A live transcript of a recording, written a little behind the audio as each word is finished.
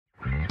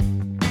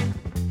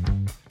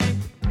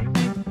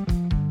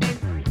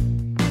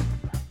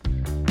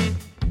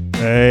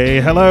Hey,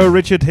 hello,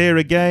 Richard here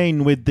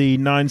again with the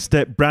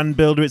 9-Step Brand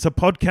Builder. It's a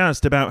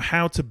podcast about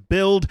how to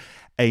build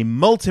a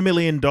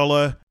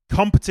multi-million-dollar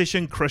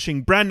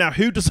competition-crushing brand. Now,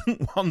 who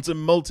doesn't want a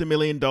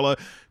multi-million-dollar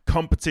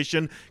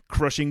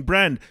competition-crushing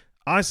brand?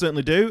 I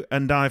certainly do,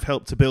 and I've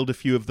helped to build a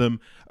few of them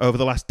over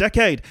the last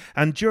decade.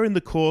 And during the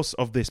course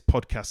of this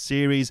podcast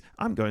series,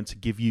 I'm going to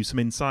give you some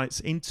insights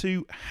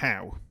into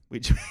how,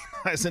 which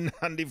is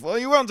handy for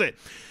you, won't it?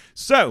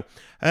 So,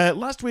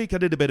 last week I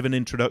did a bit of an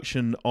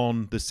introduction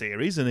on the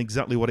series and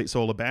exactly what it's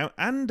all about,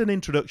 and an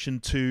introduction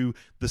to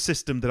the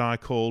system that I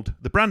called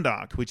the Brand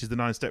Arc, which is the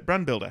 9-Step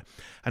Brand Builder.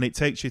 And it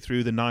takes you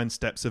through the 9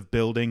 steps of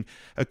building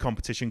a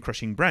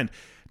competition-crushing brand.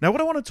 Now, what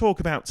I want to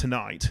talk about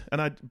tonight,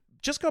 and I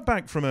just got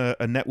back from a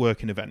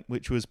networking event,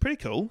 which was pretty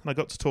cool, and I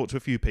got to talk to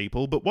a few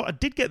people, but what I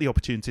did get the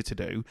opportunity to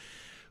do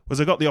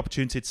was I got the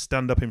opportunity to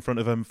stand up in front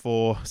of them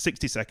for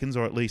 60 seconds,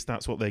 or at least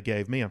that's what they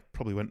gave me. I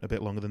probably went a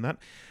bit longer than that.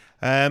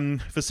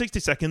 For 60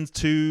 seconds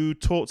to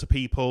talk to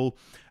people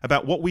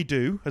about what we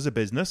do as a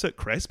business at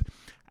Crisp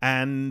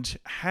and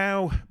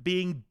how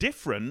being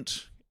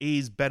different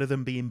is better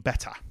than being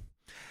better.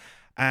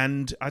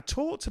 And I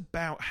talked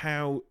about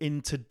how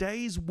in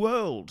today's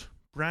world,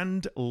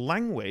 brand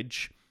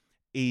language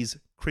is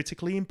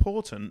critically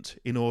important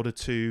in order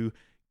to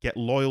get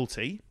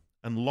loyalty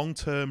and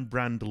long-term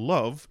brand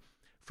love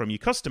from your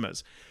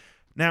customers.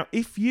 Now,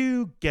 if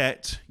you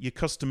get your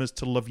customers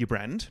to love your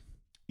brand,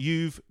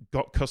 you've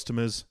got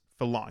customers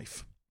for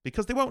life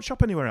because they won't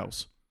shop anywhere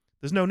else.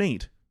 There's no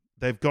need.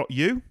 They've got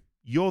you.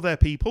 You're their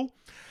people.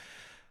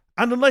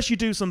 And unless you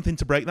do something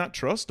to break that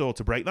trust or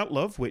to break that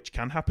love, which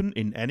can happen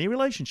in any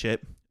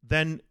relationship,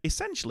 then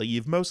essentially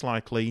you've most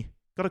likely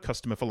got a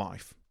customer for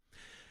life.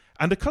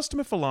 And a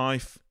customer for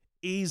life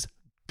is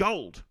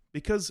gold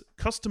because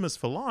customers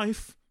for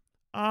life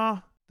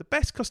are the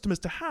best customers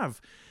to have.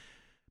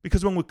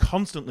 Because when we're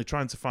constantly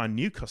trying to find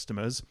new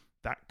customers,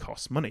 that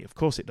costs money. Of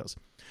course it does.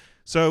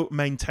 So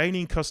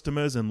maintaining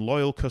customers and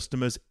loyal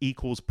customers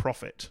equals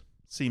profit.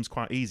 Seems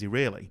quite easy,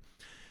 really.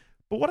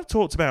 But what I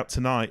talked about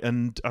tonight,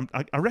 and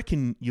I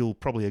reckon you'll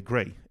probably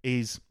agree,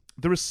 is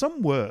there are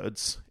some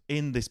words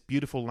in this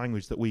beautiful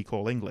language that we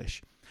call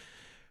English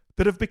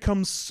that have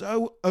become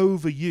so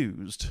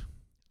overused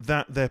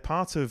that they're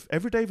part of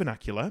everyday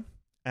vernacular,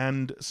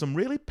 and some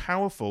really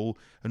powerful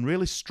and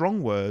really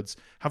strong words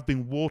have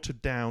been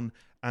watered down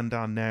and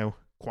are now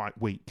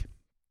quite weak.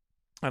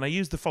 And I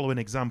use the following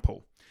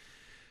example.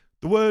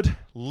 The word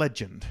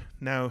legend.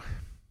 Now,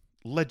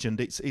 legend,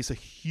 it's a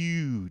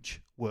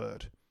huge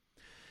word.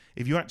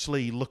 If you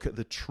actually look at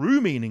the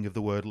true meaning of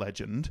the word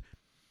legend,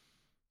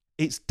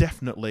 it's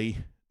definitely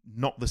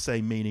not the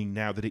same meaning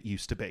now that it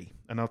used to be.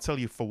 And I'll tell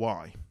you for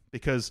why.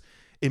 Because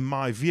in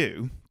my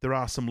view, there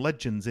are some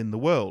legends in the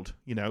world.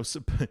 You know,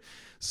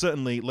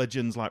 certainly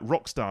legends like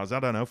rock stars.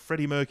 I don't know,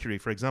 Freddie Mercury,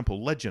 for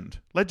example, legend.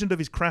 Legend of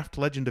his craft,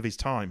 legend of his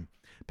time.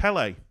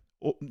 Pele,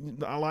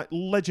 like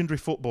legendary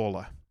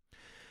footballer.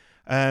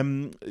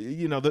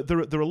 You know,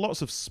 there are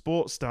lots of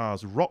sports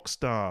stars, rock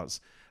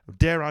stars,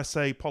 dare I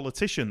say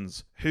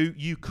politicians, who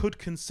you could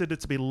consider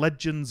to be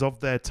legends of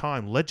their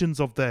time, legends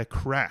of their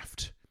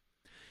craft.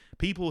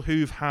 People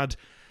who've had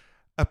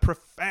a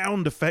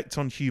profound effect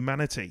on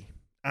humanity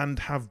and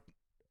have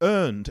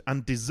earned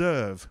and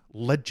deserve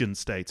legend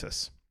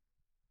status.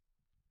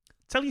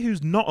 Tell you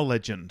who's not a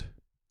legend.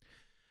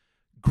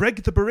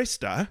 Greg the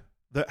barista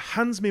that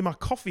hands me my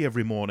coffee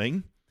every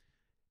morning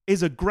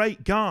is a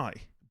great guy,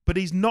 but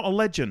he's not a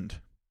legend.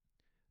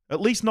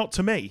 At least not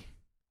to me.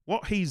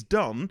 What he's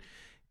done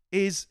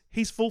is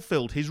he's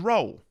fulfilled his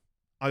role.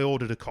 I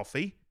ordered a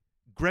coffee,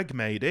 Greg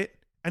made it,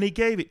 and he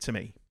gave it to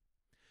me.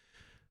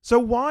 So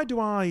why do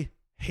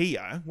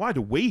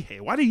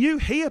you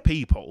hear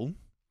people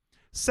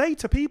say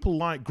to people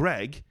like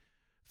Greg,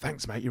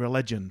 thanks mate, you're a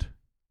legend?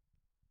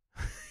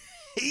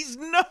 He's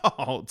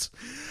not.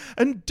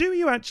 And do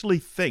you actually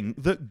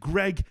think that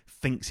Greg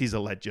thinks he's a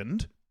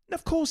legend?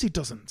 Of course he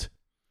doesn't.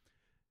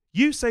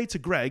 You say to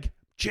Greg,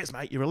 cheers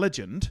mate, you're a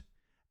legend,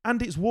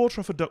 and it's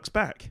water off a duck's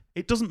back.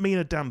 It doesn't mean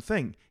a damn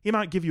thing. He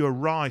might give you a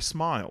wry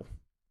smile,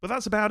 but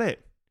that's about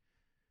it.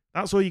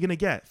 That's all you're going to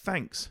get.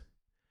 Thanks.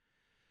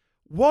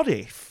 What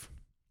if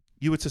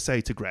you were to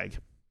say to Greg,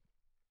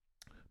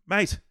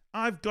 mate,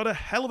 I've got a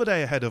hell of a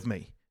day ahead of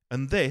me,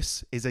 and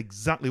this is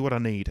exactly what I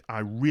need. I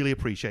really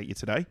appreciate you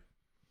today.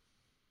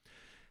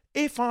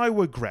 If I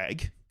were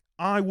Greg,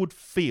 I would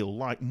feel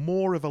like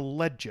more of a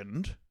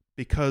legend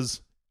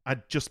because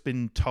I'd just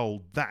been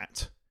told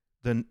that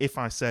than if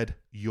I said,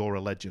 you're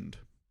a legend.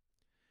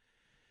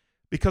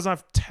 Because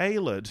I've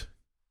tailored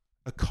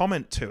a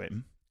comment to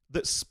him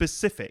that's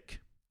specific,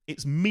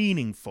 it's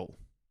meaningful,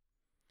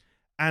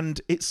 and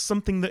it's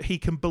something that he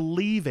can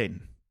believe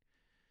in.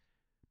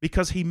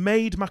 Because he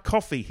made my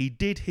coffee, he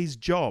did his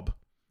job.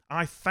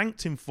 I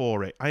thanked him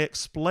for it. I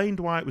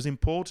explained why it was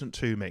important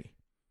to me.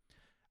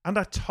 And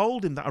I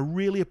told him that I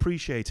really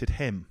appreciated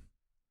him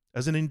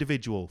as an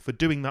individual for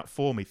doing that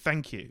for me.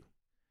 Thank you.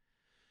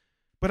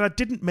 But I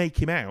didn't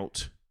make him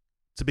out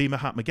to be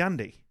Mahatma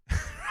Gandhi.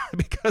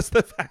 Because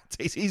the fact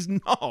is, he's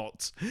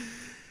not.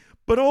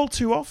 But all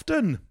too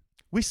often,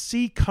 We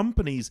see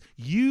companies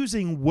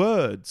using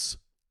words,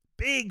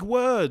 big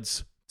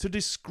words, to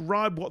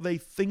describe what they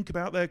think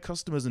about their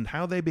customers and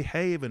how they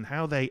behave and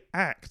how they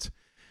act.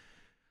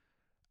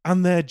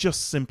 And they're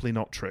just simply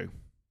not true.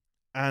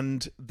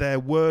 And they're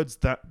words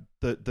that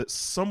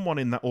someone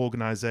in that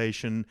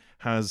organization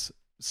has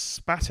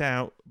spat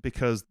out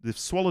because they've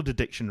swallowed a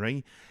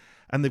dictionary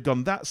and they've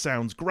gone, that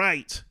sounds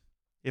great.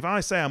 If I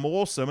say I'm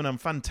awesome and I'm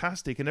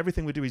fantastic and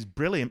everything we do is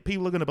brilliant,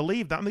 people are going to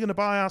believe that and they're going to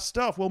buy our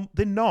stuff. Well,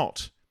 they're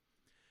not.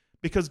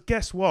 Because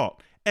guess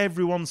what?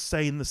 Everyone's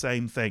saying the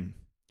same thing.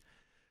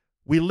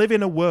 We live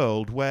in a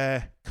world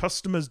where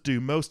customers do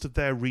most of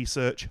their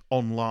research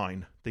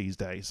online these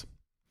days.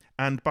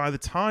 And by the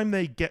time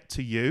they get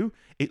to you,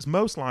 it's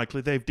most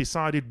likely they've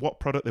decided what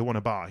product they want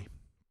to buy.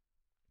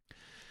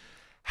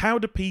 How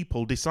do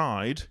people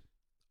decide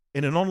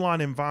in an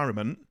online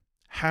environment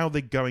how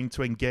they're going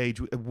to engage,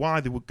 why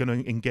they're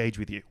going to engage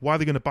with you, why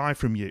they're going to buy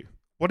from you?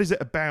 What is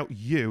it about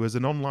you as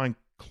an online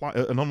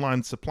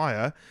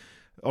supplier,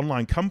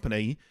 online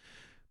company,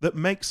 that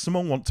makes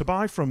someone want to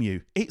buy from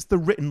you? It's the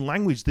written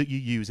language that you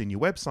use in your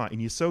website, in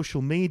your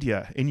social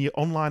media, in your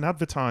online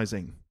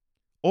advertising.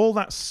 All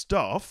that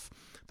stuff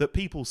that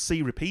people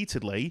see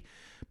repeatedly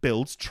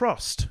builds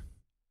trust.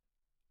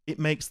 It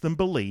makes them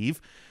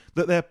believe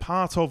that they're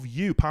part of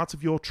you, part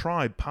of your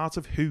tribe, part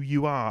of who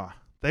you are.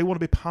 They want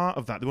to be part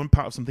of that. They want to be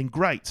part of something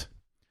great.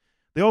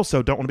 They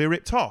also don't want to be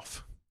ripped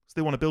off. So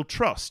they want to build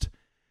trust.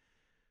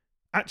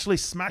 Actually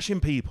smashing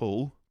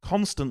people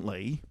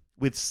constantly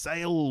with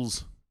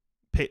sales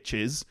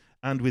pitches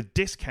and with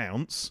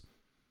discounts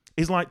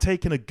is like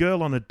taking a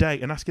girl on a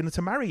date and asking her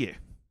to marry you.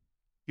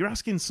 You're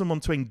asking someone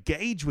to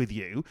engage with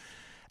you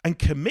and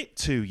commit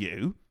to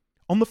you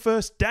on the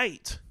first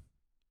date.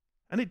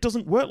 And it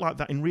doesn't work like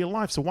that in real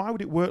life. So why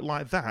would it work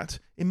like that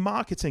in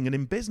marketing and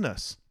in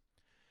business?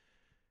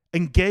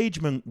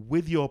 Engagement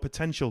with your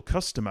potential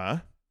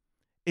customer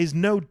is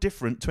no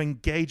different to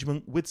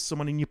engagement with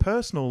someone in your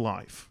personal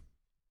life.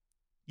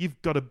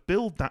 You've got to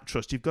build that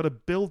trust. You've got to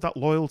build that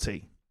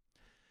loyalty.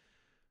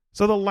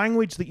 So the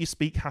language that you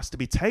speak has to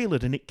be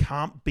tailored, and it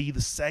can't be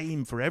the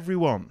same for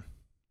everyone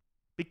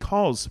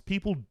because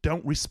people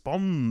don't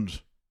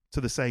respond to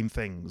the same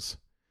things.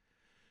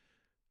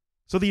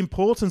 So the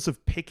importance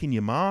of picking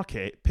your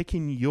market,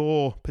 picking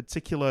your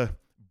particular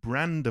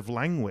brand of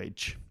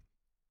language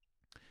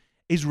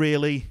is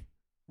really,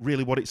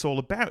 really what it's all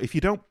about. If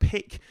you don't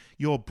pick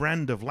your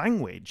brand of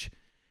language,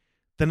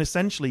 then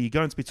essentially you're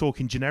going to be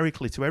talking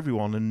generically to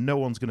everyone and no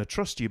one's going to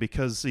trust you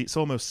because it's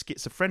almost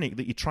schizophrenic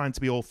that you're trying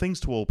to be all things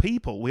to all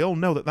people. We all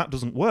know that that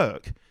doesn't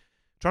work.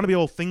 Trying to be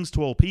all things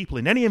to all people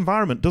in any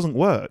environment doesn't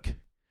work.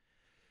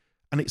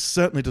 And it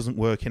certainly doesn't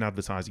work in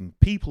advertising.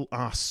 People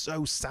are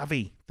so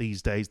savvy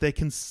these days. They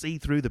can see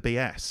through the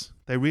BS.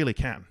 They really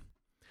can.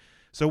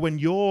 So when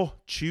you're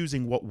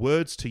choosing what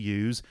words to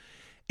use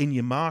in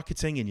your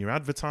marketing, in your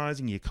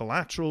advertising, your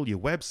collateral, your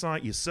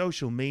website, your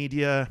social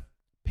media,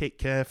 pick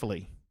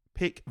carefully.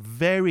 Pick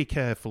very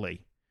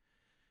carefully.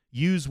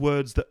 Use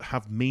words that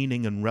have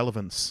meaning and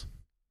relevance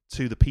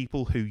to the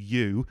people who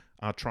you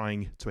are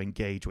trying to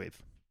engage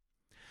with.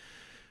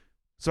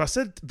 So I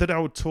said that I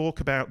would talk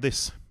about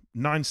this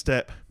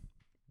 9-step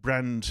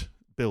brand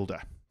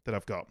builder that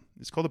I've got.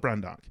 It's called the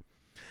Brand Arc.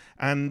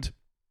 And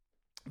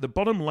the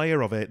bottom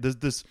layer of it,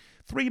 there's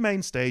 3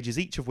 main stages,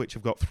 each of which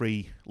have got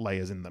 3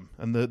 layers in them.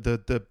 And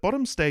the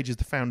bottom stage is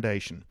the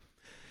foundation.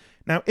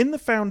 Now, in the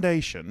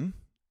foundation,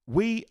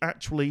 we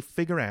actually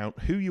figure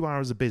out who you are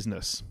as a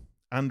business,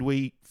 and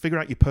we figure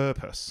out your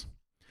purpose.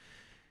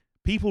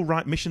 People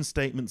write mission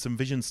statements and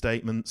vision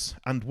statements,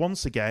 and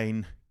once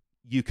again,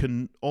 you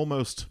can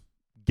almost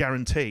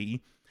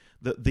guarantee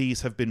that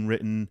these have been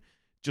written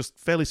just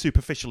fairly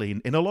superficially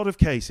in a lot of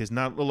cases.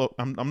 Now, look,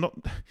 I'm not.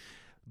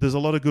 There's a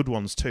lot of good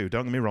ones too.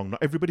 Don't get me wrong.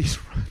 Not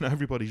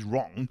everybody's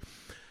wrong.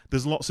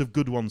 There's lots of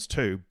good ones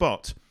too.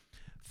 But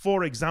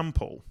for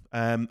example,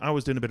 I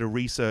was doing a bit of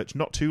research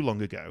not too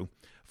long ago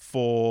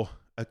for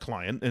a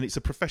client, and it's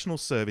a professional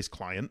service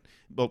client.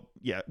 Well,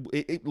 yeah,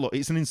 look,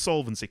 it's an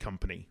insolvency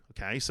company.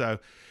 Okay, so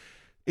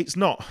it's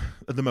not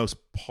the most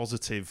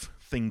positive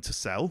thing to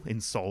sell,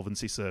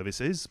 insolvency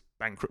services,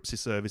 bankruptcy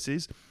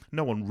services.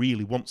 No one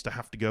really wants to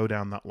have to go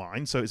down that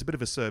line, so it's a bit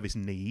of a service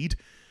need.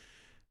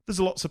 There's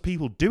lots of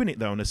people doing it,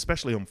 though, and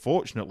especially,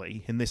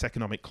 unfortunately, in this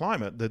economic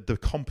climate, the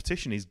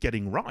competition is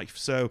getting rife.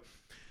 So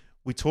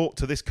we talked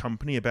to this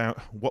company about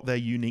what their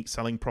unique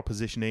selling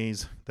proposition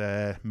is,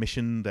 their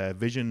mission, their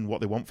vision,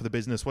 what they want for the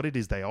business, what it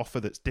is they offer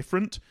that's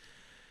different.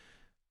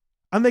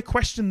 And they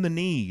questioned the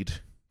need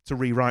to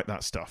rewrite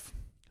that stuff.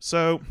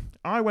 So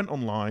I went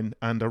online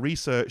and I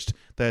researched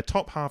their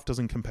top half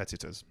dozen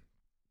competitors.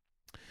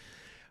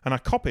 And I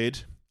copied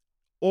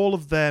all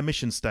of their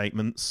mission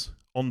statements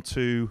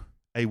onto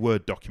a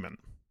Word document.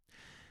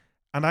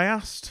 And I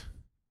asked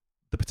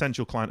the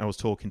potential client I was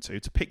talking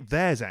to pick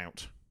theirs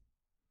out.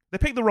 They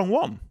picked the wrong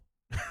one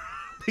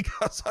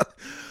because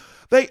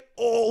they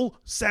all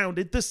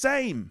sounded the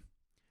same.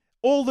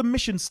 All the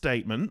mission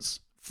statements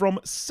from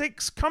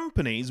 6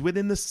 companies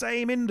within the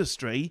same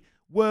industry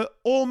were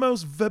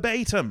almost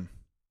verbatim.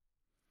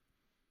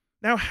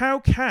 Now, how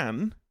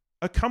can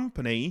a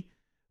company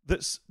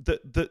that's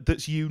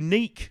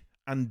unique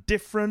and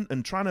different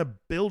and trying to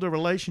build a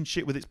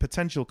relationship with its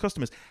potential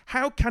customers,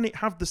 how can it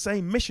have the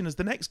same mission as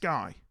the next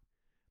guy?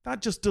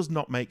 That just does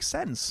not make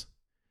sense.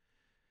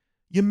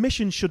 Your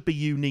mission should be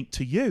unique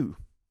to you.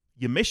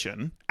 Your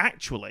mission,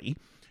 actually,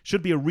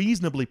 should be a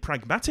reasonably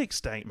pragmatic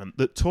statement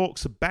that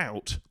talks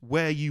about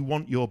where you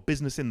want your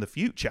business in the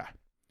future.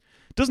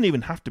 It doesn't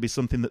even have to be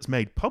something that's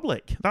made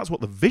public. That's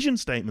what the vision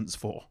statement's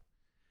for.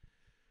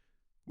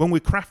 When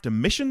we craft a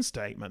mission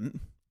statement,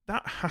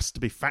 that has to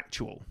be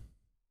factual.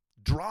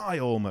 Dry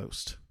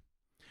almost.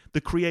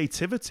 The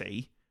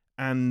creativity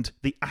and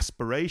the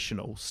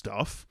aspirational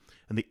stuff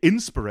and the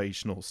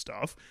inspirational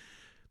stuff,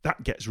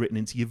 that gets written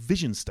into your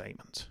vision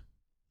statement.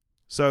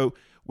 So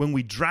when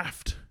we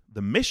draft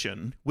the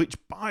mission, which,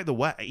 by the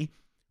way,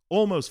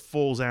 almost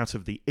falls out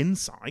of the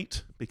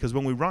insight, because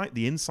when we write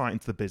the insight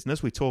into the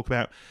business, we talk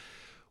about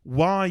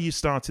why you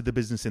started the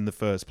business in the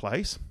first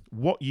place,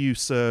 what you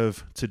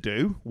serve to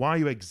do, why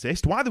you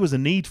exist, why there was a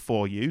need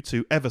for you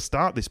to ever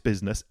start this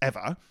business,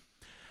 ever,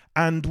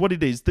 and what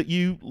it is that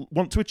you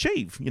want to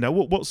achieve. You know,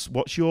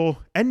 what's your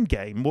end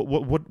game?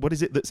 What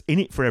is it that's in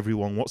it for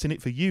everyone? What's in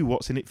it for you?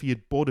 What's in it for your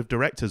board of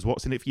directors?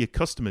 What's in it for your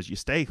customers, your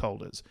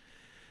stakeholders?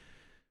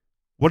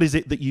 What is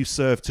it that you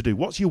serve to do?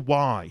 What's your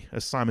why,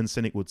 as Simon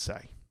Sinek would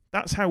say?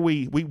 That's how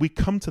we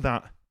come to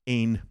that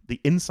in the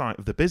insight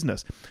of the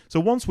business. So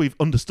once we've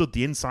understood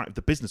the insight of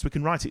the business, we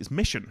can write it as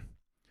mission.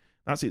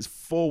 That's its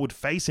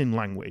forward-facing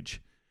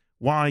language.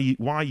 Why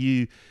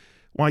you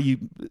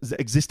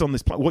exist on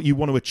this planet, what you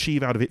want to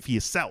achieve out of it for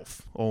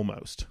yourself,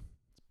 almost.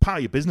 Part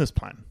of your business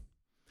plan.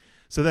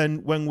 So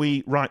then when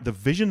we write the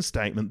vision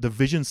statement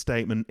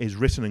is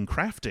written and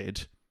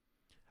crafted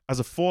as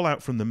a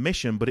fallout from the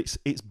mission, but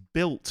it's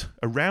built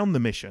around the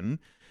mission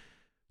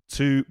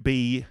to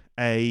be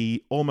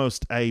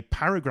almost a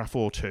paragraph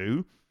or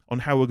two on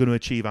how we're going to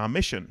achieve our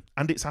mission.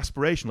 And it's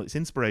aspirational, it's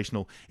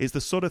inspirational. It's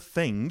the sort of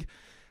thing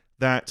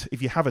that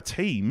if you have a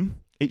team,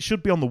 it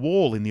should be on the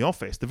wall in the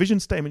office. The vision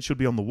statement should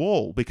be on the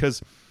wall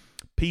because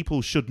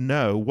people should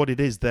know what it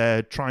is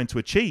they're trying to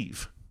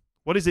achieve.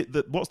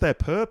 What's their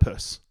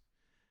purpose?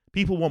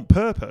 People want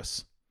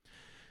purpose.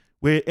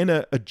 We're in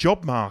a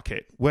job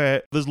market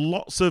where there's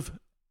lots of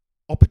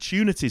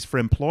opportunities for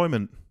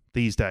employment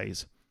these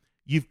days.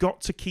 You've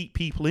got to keep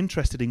people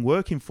interested in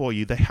working for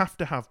you. They have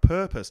to have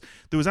purpose.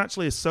 There was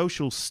actually a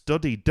social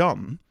study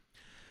done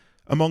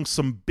among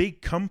some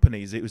big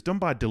companies. It was done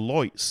by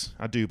Deloitte,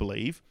 I do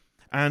believe.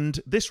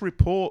 And this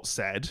report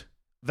said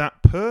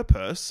that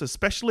purpose,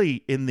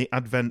 especially in the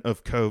advent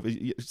of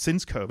COVID,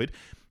 since COVID,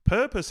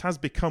 purpose has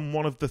become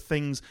one of the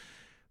things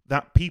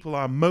that people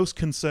are most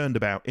concerned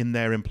about in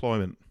their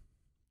employment.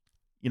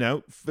 You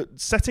know,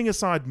 setting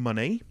aside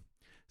money,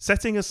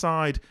 setting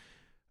aside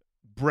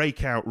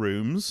breakout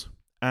rooms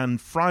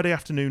and Friday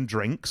afternoon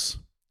drinks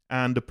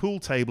and a pool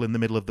table in the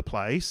middle of the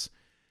place,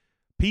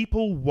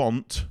 people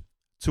want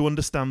to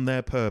understand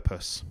their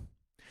purpose.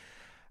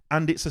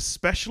 And it's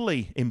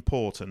especially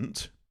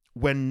important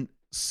when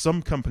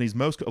some companies,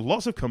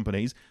 lots of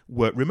companies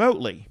work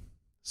remotely.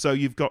 So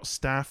you've got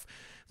staff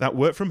that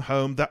work from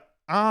home that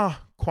are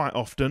quite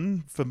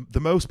often, for the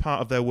most part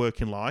of their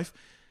working life,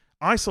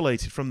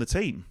 isolated from the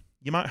team.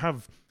 You might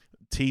have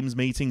Teams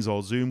meetings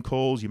or Zoom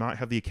calls. You might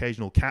have the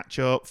occasional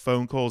catch-up,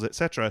 phone calls,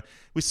 etc.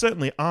 We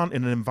certainly aren't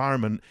in an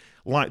environment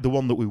like the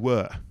one that we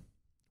were,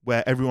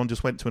 where everyone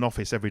just went to an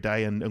office every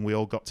day and we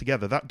all got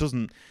together.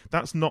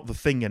 That's not the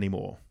thing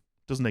anymore.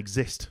 It doesn't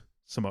exist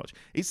so much.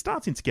 It's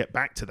starting to get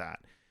back to that,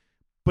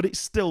 but it's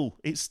still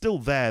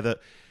there that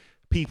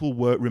people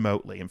work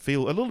remotely and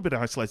feel a little bit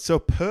isolated. So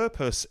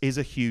purpose is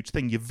a huge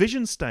thing. Your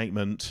vision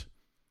statement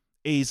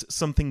is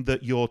something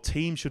that your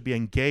team should be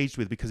engaged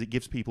with because it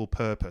gives people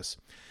purpose.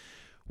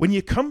 When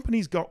your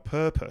company's got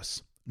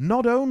purpose,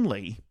 not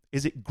only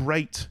is it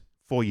great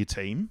for your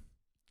team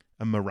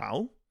and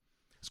morale,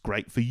 it's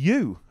great for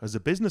you as a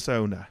business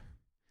owner,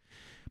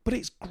 but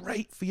it's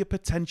great for your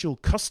potential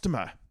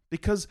customer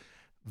because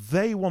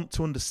they want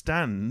to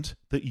understand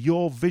that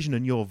your vision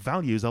and your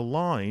values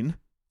align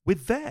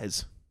with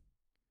theirs.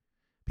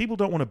 People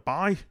don't want to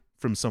buy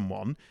from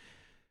someone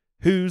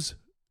whose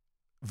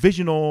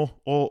vision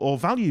or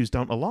values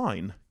don't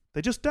align.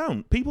 They just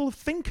don't. People are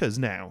thinkers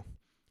now.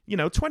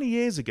 20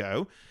 years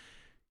ago,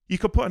 you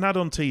could put an ad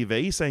on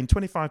TV saying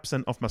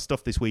 25% off my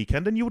stuff this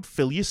weekend and you would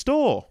fill your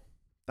store.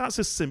 That's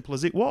as simple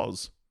as it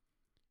was.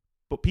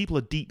 But people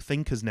are deep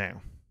thinkers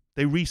now.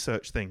 They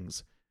research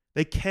things.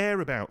 They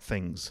care about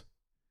things.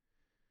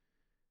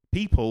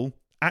 People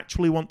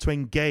actually want to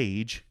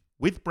engage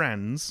with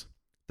brands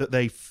that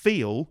they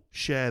feel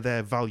share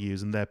their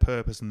values and their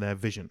purpose and their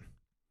vision.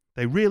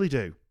 They really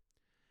do.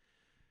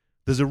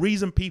 There's a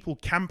reason people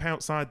camp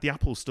outside the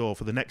Apple store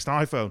for the next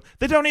iPhone.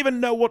 They don't even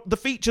know what the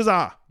features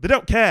are. They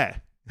don't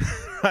care.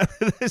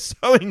 They're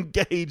so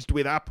engaged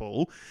with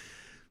Apple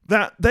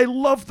that they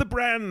love the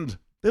brand.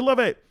 They love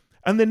it.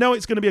 And they know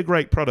it's going to be a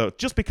great product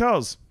just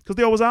because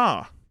they always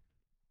are.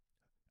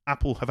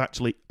 Apple have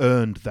actually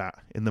earned that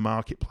in the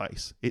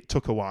marketplace. It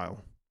took a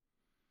while.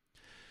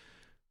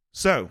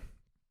 So,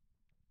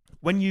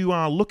 when you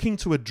are looking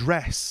to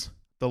address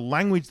the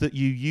language that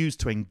you use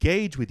to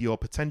engage with your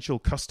potential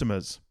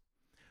customers,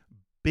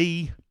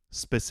 be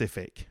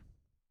specific,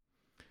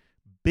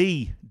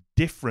 be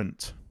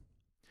different,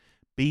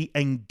 be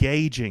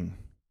engaging,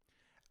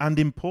 and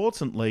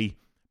importantly,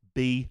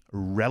 be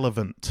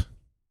relevant.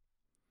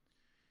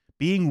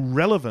 Being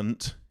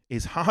relevant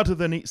is harder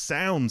than it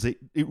sounds. It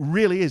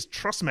really is,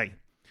 trust me.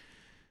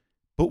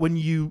 But when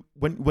you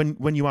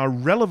are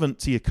relevant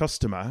to your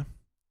customer,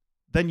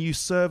 then you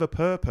serve a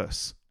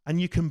purpose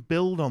and you can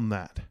build on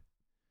that.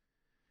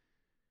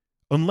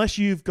 Unless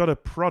you've got a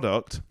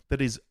product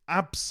that is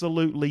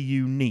absolutely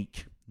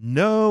unique,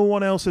 no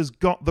one else has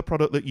got the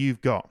product that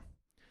you've got.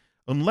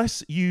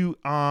 Unless you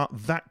are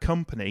that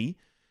company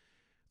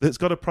that's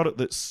got a product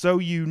that's so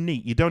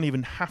unique you don't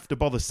even have to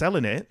bother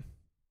selling it,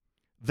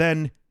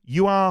 then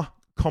you are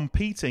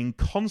competing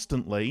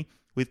constantly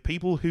with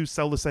people who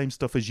sell the same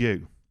stuff as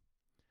you.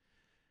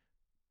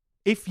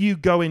 If you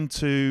go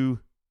into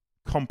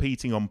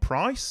competing on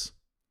price,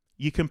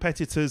 your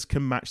competitors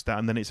can match that,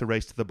 and then it's a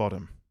race to the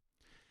bottom.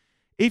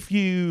 If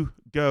you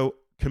go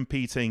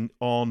competing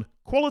on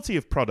quality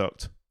of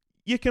product,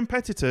 your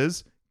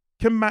competitors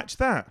can match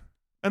that,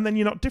 and then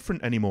you're not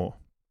different anymore.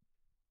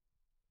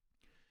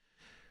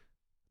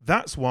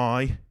 That's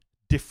why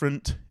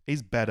different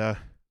is better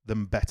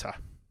than better,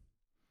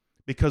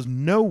 because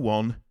no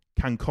one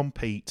can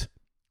compete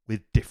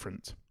with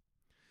different.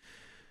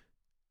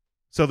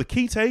 So the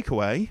key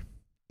takeaway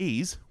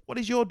is, what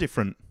is your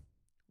different?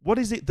 What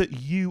is it that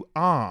you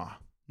are?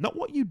 Not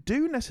what you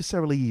do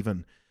necessarily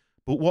even,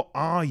 but what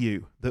are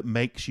you that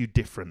makes you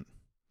different?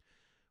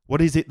 What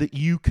is it that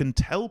you can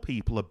tell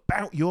people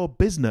about your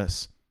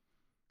business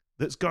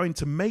that's going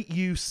to make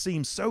you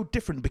seem so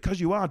different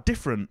because you are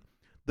different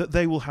that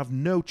they will have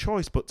no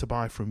choice but to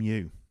buy from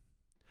you?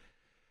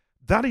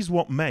 That is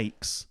what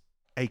makes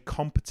a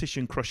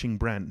competition-crushing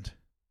brand: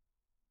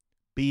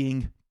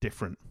 being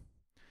different.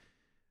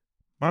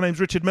 My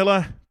name's Richard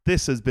Miller.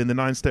 This has been the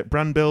 9-Step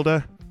Brand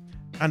Builder,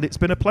 and it's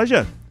been a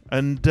pleasure.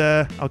 And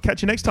I'll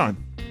catch you next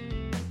time.